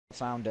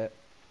Found it.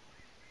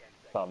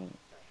 You're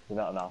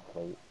not an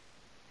athlete.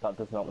 That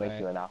does not make Right.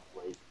 you an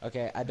athlete.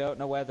 Okay, I don't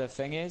know where the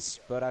thing is,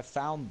 but I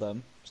found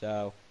them,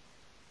 so...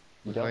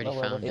 You We've don't already know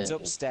where found the It's it.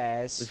 thing is.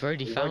 upstairs. We've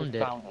already We've found already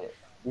it. found it.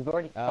 We've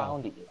already Oh.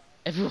 found it.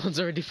 Everyone's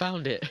already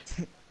found it.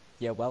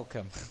 You're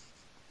welcome.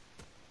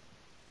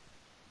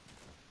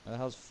 Where the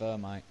hell's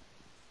Thermite?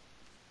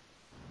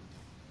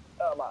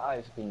 Oh, my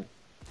eyes have been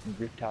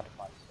ripped out of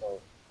my skull.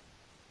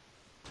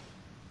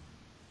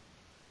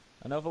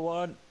 Another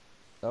one!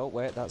 Oh,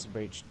 wait, that's a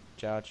breach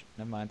charge.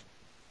 Never mind.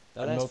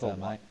 Oh, there's Another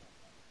Thermite.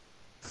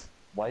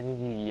 Why did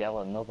you yell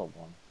another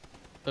one?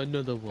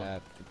 Another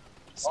one.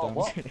 Stone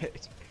what?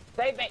 grenade.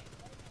 Save me!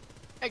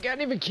 I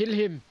can't even kill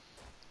him.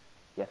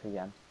 Yes,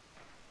 again.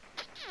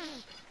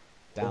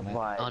 Damn it.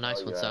 Oh,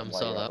 nice one, Sam.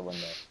 Saw that.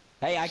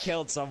 Hey, I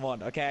killed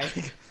someone, okay?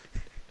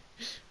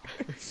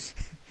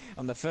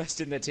 I'm the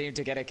first in the team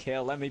to get a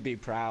kill, let me be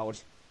proud.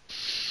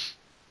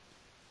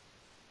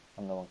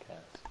 And no one cares.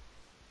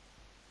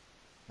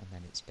 And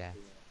then it's death.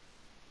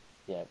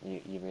 Yeah,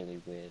 you're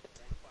really weird.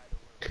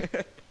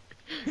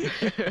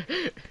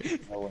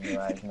 No one in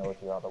your eyes, no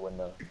through out the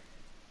window.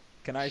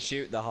 Can I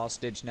shoot the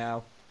hostage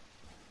now?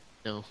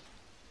 No.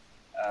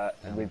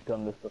 We've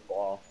done this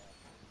before.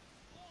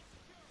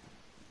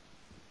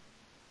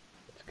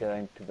 It's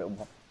going to be...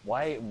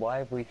 Why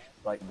have we,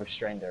 like,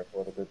 restrained her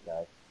for the good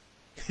guy?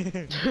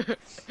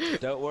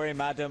 Don't worry,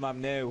 madam, I'm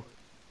new.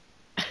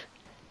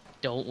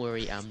 Don't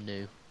worry, I'm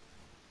new.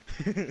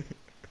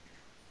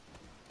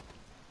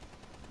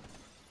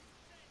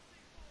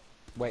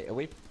 Wait, are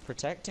we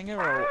protecting her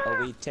or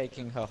are we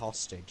taking her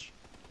hostage?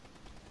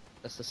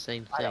 That's the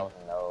same I thing.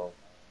 don't know.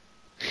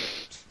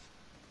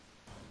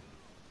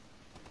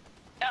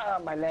 Ah,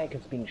 my leg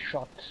has been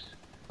shot.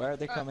 Where are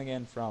they coming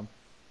in from?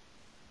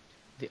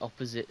 The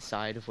opposite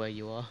side of where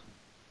you are.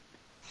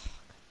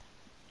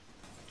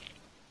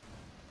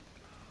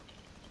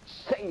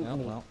 Save Oh,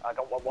 me! well. I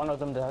got one of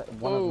them.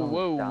 Whoa,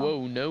 whoa, down.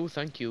 whoa! No,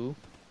 thank you.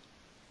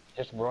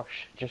 Just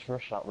rush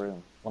that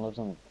room. One of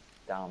them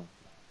down.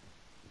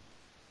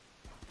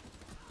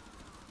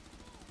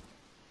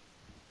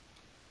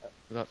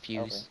 We got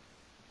fuse. Okay.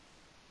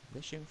 Are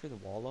they shooting through the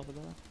wall over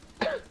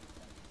there?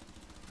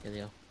 Here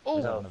they are. Oh,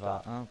 No, one of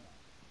our... Oh,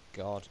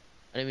 God.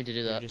 I didn't mean to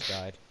do He that. just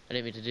died. I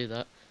didn't mean to do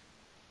that.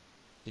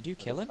 Did you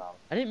kill him?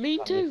 I didn't mean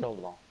Sam, you're to. so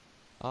long.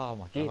 Oh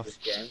my Jesus,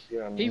 God. James,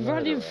 you're a He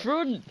ran in murderer.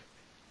 front.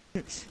 I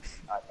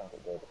think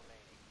it did.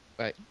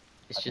 Right.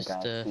 It's I think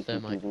just I have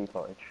thermite. CCTV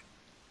footage.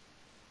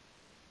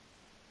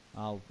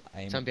 I'll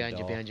aim Sam at the behind you,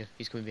 door. behind you.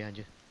 He's coming behind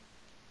you.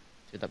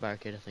 Through that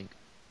barricade, I think.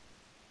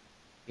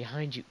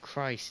 Behind you,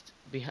 Christ.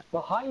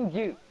 Behind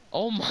you!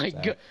 Oh my Sorry.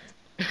 God.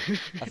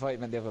 I thought you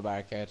meant the other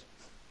barricade.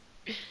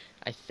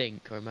 I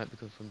think, or it might be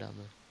coming from down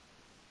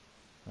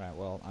there. Right,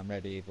 well, I'm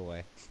ready either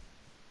way.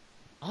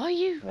 Are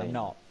you? No, I'm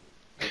not.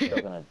 You're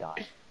still gonna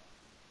die.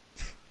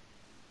 I've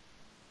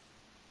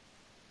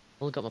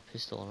only got my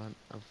pistol around.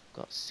 I've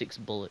got 6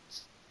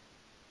 bullets.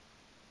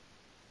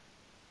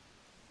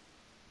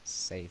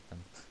 Save them.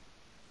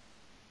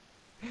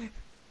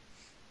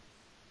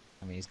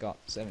 I mean, he's got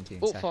 17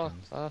 Oh, far.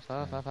 seconds.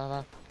 Far.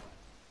 I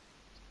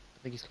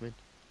think he's coming.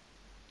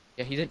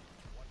 Yeah, he's in.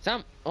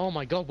 Sam! Oh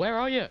my God, where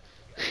are you?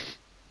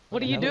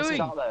 What are you hell is doing?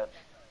 Stop there.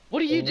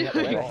 What are you Where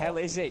Where the doing? hell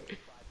is he?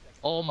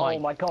 Oh Oh my...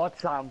 my god,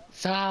 Sam!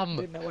 Sam!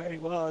 Didn't know where he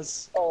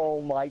was.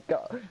 Oh my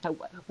god.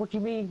 What do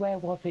you mean, where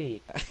was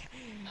he?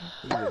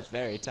 He was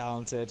very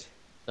talented.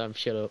 Sam,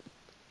 shut up.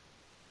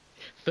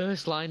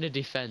 First line of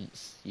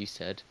defense, you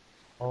said.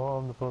 Oh,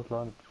 I'm the first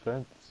line of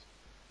defense.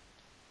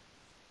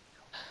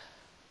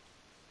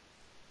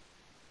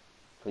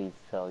 Please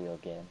sell your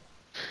game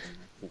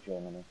to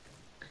Germany.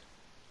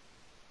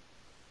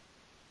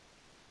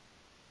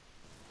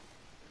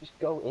 Just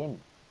go in.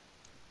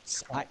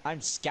 I'm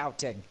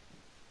scouting.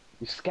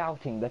 You're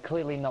scouting, they're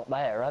clearly not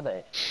there, are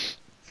they?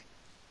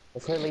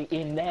 They're clearly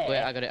in there. Wait,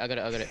 I got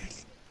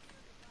it.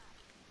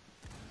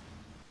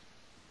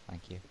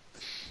 Thank you.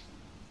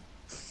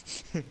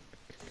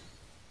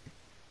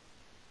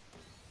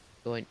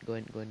 Go in.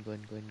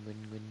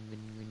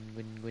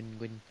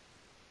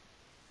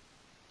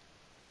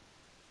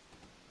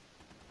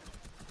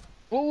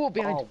 Oh,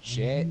 behind. Oh,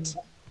 Shit.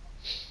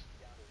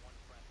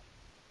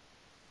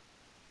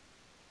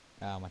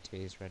 Oh, my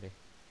tea is ready.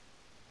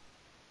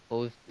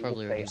 Oh, we've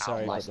probably already I'm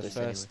sorry, but outlasted the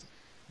this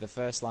the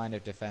first line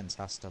of defense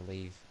has to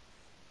leave.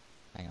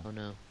 Hang on.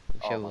 anyway. Oh no,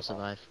 I'm sure Oh my we'll God.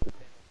 survive.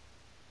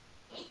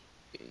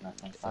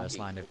 First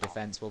line of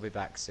defense will be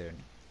back soon.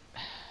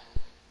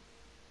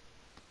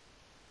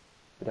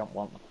 We don't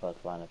want the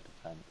first line of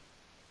defense.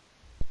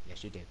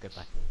 Yes, you do.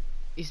 Goodbye.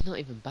 He's not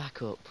even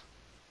back up.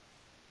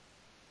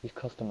 He's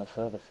customer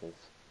services.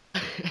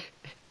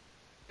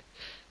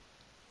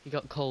 He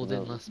got called in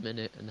No. last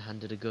minute and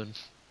handed a gun.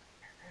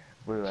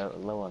 We were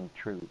low on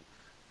troops,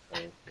 so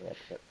we had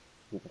to get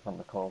people from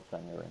the call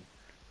center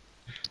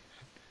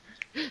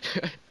in.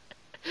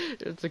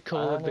 It's a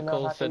call at the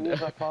call Use center.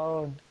 a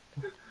phone.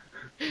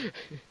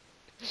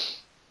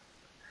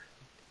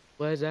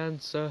 Where's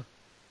answer?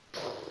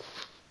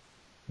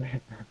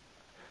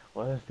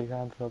 Where's the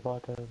answer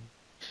button?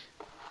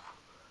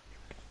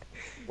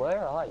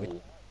 Where are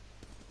you?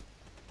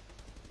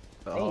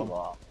 There Oh, you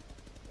are.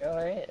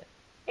 You're here.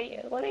 Hey,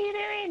 what are you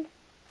doing?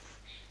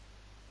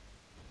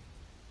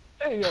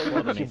 Hey, yo, Well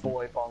it's done, your Ethan.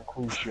 boy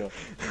Bonquisha.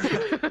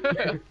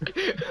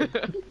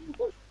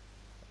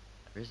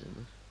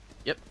 Prison.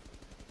 Yep.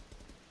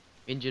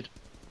 Injured.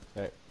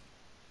 Right.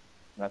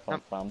 That's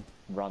on Sam,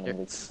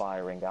 randomly It's-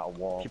 firing at a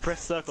wall. if you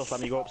press circle,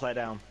 Sam, you go upside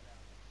down.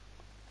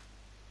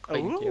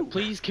 Thank you. Ooh.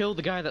 Please kill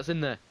the guy that's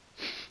in there.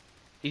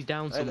 He's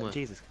down somewhere.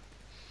 Jesus.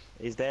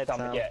 He's dead, Sam,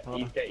 Sam. yeah, Hold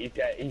he's on. dead, he's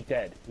dead, he's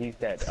dead, he's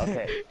dead.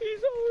 Okay.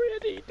 He's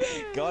already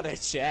dead. Gotta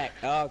check.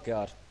 Oh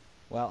god.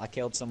 Well, I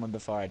killed someone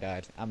before I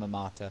died. I'm a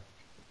martyr.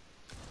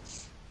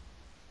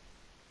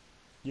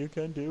 You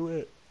can do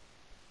it.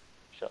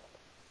 Shut up.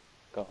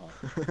 Go on.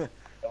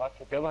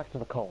 go back to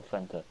the call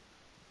center.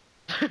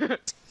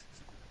 But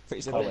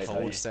he's in Oh, the wait,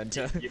 cold no,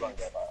 center. You won't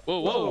get that. Whoa,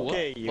 whoa,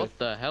 Okay, what? you- What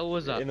the hell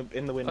was that?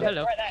 In the window. Oh,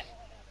 hello. Right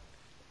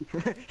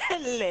there.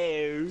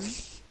 Hello.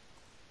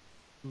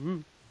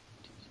 Ooh.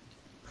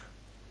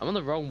 I'm on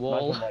the wrong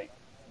wall.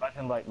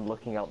 Imagine like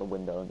looking out the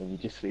window and then you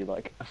just see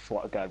like a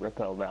SWAT guy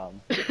rappel down.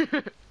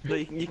 No,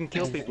 you can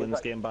kill people in this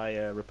game by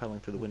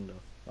rappelling through the window,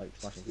 like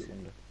smashing through the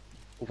window.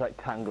 He's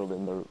like tangled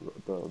in the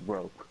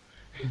rope.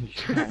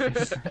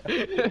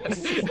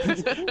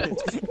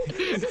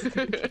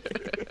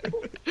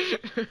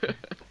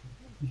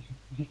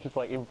 He's just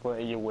like in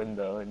front of your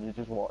window and you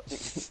just watch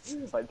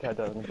like Ted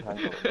and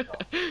tangled.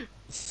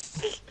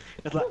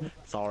 It's like,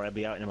 sorry, I'll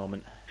be out in a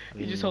moment.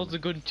 He just holds a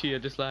gun to you,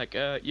 just like,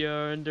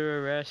 you're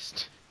under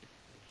arrest.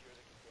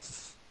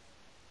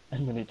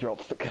 And then he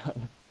drops the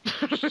gun.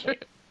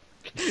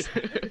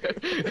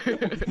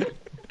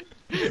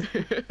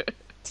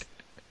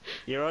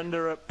 You're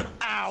under a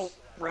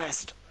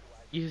rest.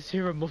 You just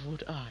hear a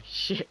muffled,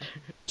 shit.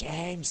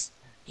 James,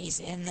 he's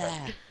in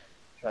there.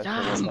 Tries to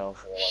Sam, rappel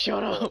through, like,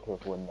 shut a up.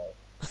 bulletproof window.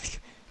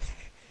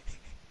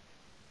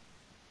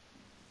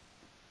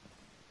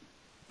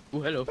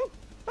 Oh, hello.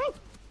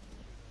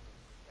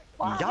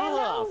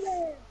 Yeah.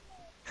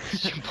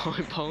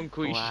 Pong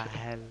quiche.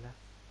 Hey,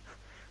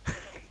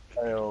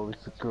 oh,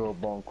 it's a girl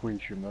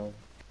Bonquisha, man.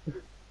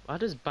 Why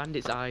does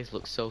Bandit's eyes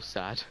look so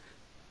sad?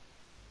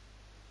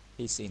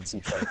 He's seen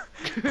some He's like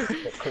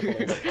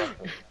crippling depression.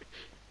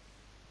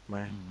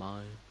 Man.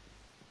 My.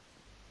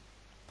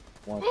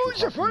 Once Oh, you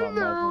it's your have my friend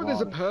there. Oh,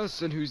 there's a marijuana-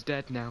 person who's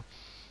dead now.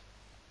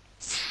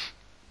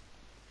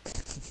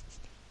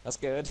 That's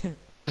good.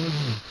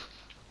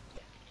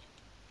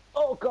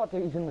 Oh god,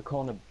 he's in the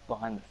corner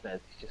behind the stairs.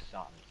 He's just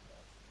sat.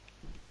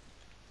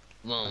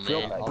 Oh,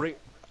 Feel man. bri-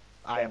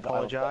 I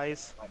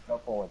apologise. Right, go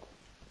forward.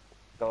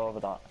 Go over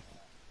that.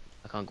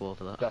 I can't go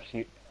over that. Josh,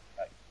 you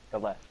go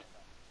left.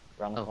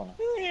 Around the Oh. corner.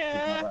 He's not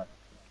there. What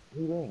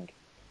are you doing?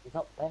 He's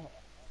not there.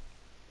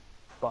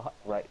 But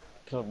right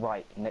to the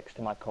right, next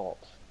to my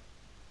corpse.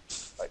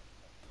 Right.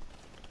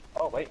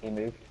 Oh wait, he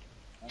moved.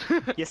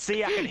 You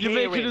see, I can You're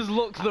hear making him. us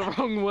look the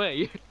wrong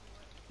way.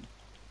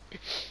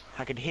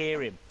 I could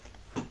hear him.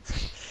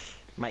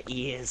 My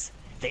ears,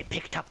 they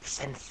picked up the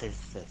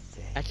senses.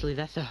 Actually,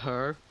 that's a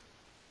her.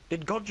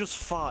 Did God just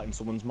fart in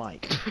someone's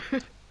mic?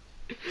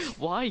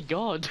 Why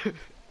God?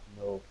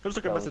 No. It was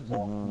like a message.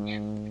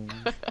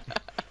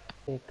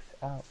 Six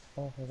out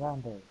for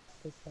Harambe.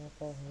 6 out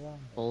for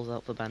Harambe. Balls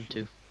out for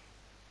Bantu.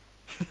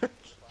 Oh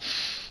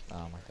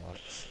my god.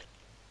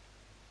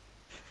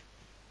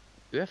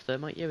 Do we have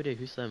thermite? Yeah, we do.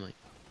 Who's thermite?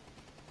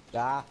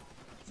 Ah.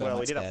 Well,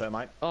 we Thermite's did have dead.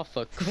 thermite. Oh,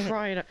 for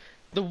crying out.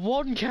 The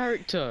one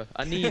character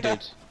I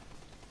needed.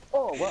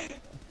 Oh, what?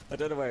 I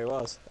don't know where he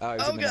was. Oh, he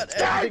was Oh in the god, next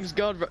room. everything's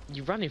gone.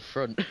 You ran in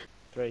front.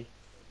 3.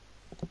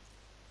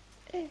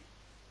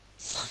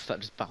 That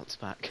just bounced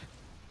back.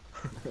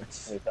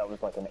 That was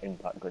like an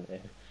impact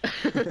grenade.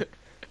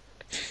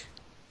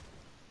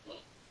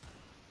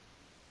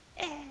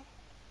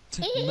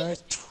 We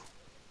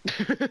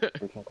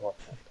can call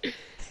it.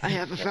 I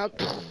haven't found.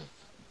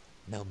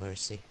 No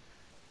mercy.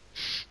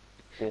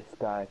 This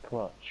guy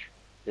clutch.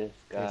 This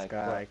guy, This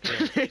guy.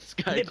 clutch. This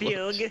guy.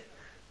 The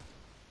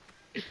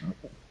bug.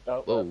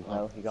 Oh, Whoa.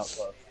 no, he got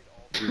close.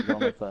 He's wrong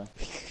with there.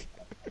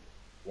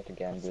 Yet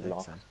again, we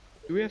lost.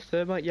 Do we have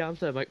thermite? Yeah, I'm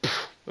thermite.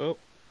 Oh.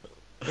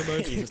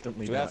 You just don't Do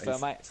leave we have that.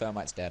 thermite?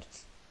 Thermite's dead.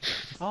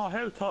 Oh,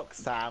 who took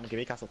Sam? Give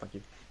me a castle, thank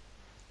you.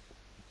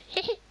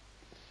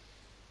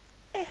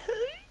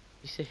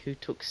 You say who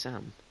took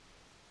Sam?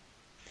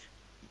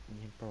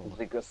 Yeah, bro.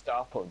 The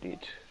Gestapo did.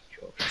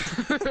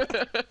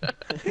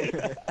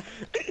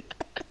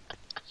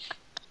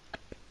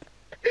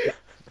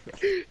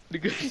 The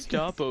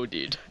Gestapo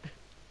did.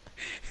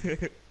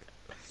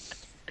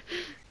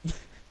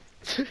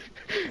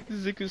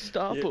 The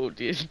Gestapo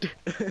did.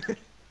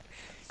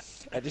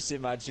 I just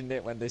imagined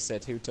it when they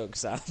said who took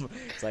Sam.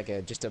 It's like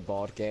just a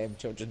board game,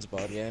 children's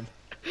board game.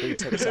 Who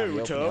took Sam? Who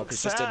You open it up, took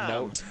it's just a Sam?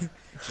 note.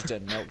 Just a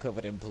note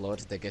covered in blood.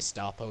 The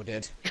Gestapo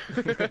did.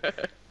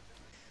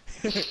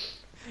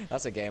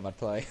 That's a game I'd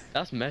play.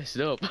 That's messed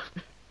up.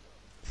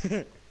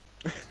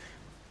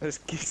 There's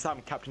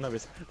Sam, Captain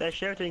Obvious. They're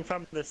shouting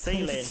from the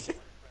ceiling.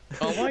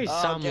 Oh, why is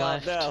Oh, Sam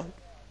God, left? no.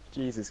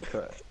 Jesus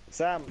Christ.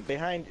 Sam,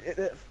 behind.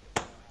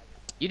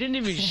 You didn't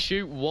even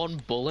shoot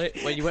one bullet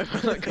when you went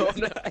for that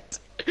corner.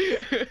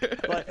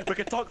 Like, we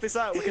can talk this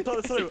out. We can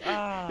talk this through.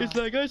 Ah. It's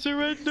like, I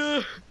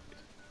surrender.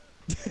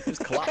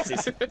 Just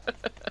collapses.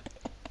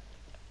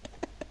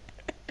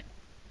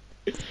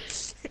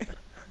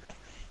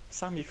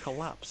 Sam, you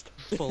collapsed.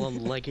 Full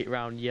on leg it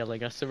round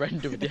yelling, I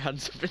surrender with your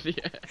hands up in the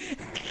air.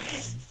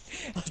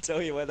 I'll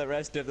tell you where the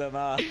rest of them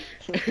are.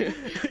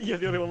 You're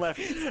the only one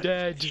left.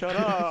 Dead. Shut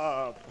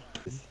up.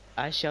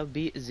 I shall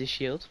be the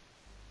shield.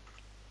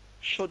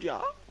 Should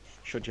ya?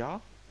 Should ya?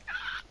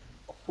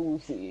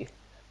 Fousey.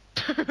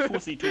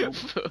 Pussy too.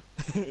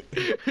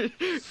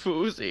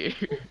 Fousey.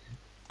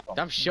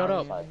 Damn, shut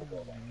up. Where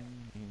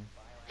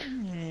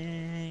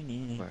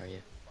are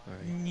you? Where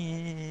are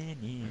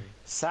you?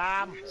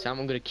 Sam. Sam,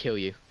 I'm gonna kill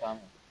you.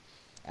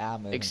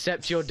 Sam,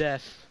 Accept your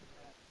death.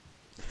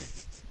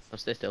 I'm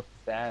stay still.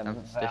 Sam, I'm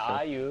where still.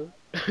 are you?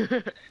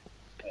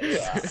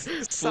 Yeah.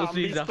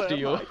 Fousey's after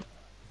you.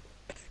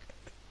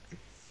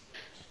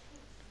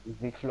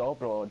 The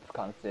floorboards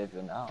can't save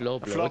you now.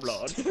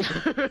 Floorbloods.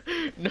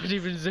 Not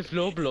even the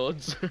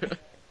floorbloods.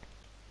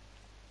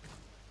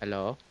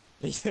 Hello?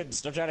 Ethan,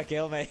 stop trying to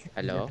kill me.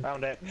 Hello?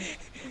 Found it.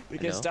 The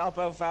Hello?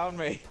 Gestapo found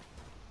me.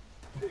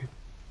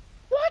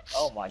 What?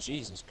 Oh my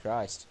Jesus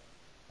Christ.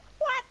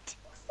 What?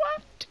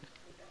 What?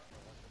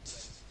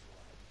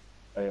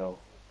 Ayo.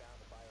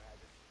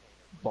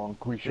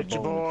 Bonquisha Get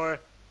your boy.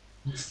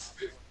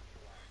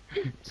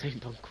 Say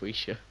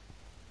Bonquisha.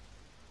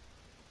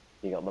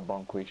 You got the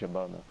Bonquisha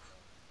bonus.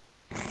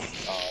 Oh,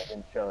 I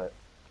didn't show it.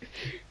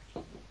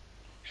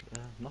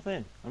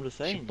 Nothing. I'm just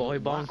It's saying. your boy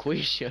Whack.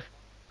 Bonquisha.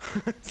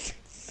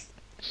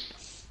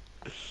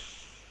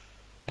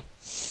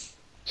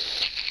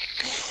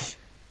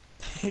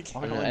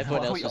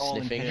 Everyone else was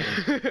sniffing.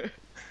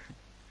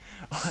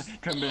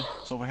 Remember,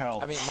 so we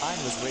held. I mean,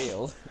 mine was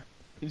real.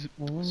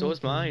 So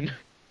was mine.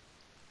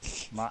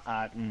 My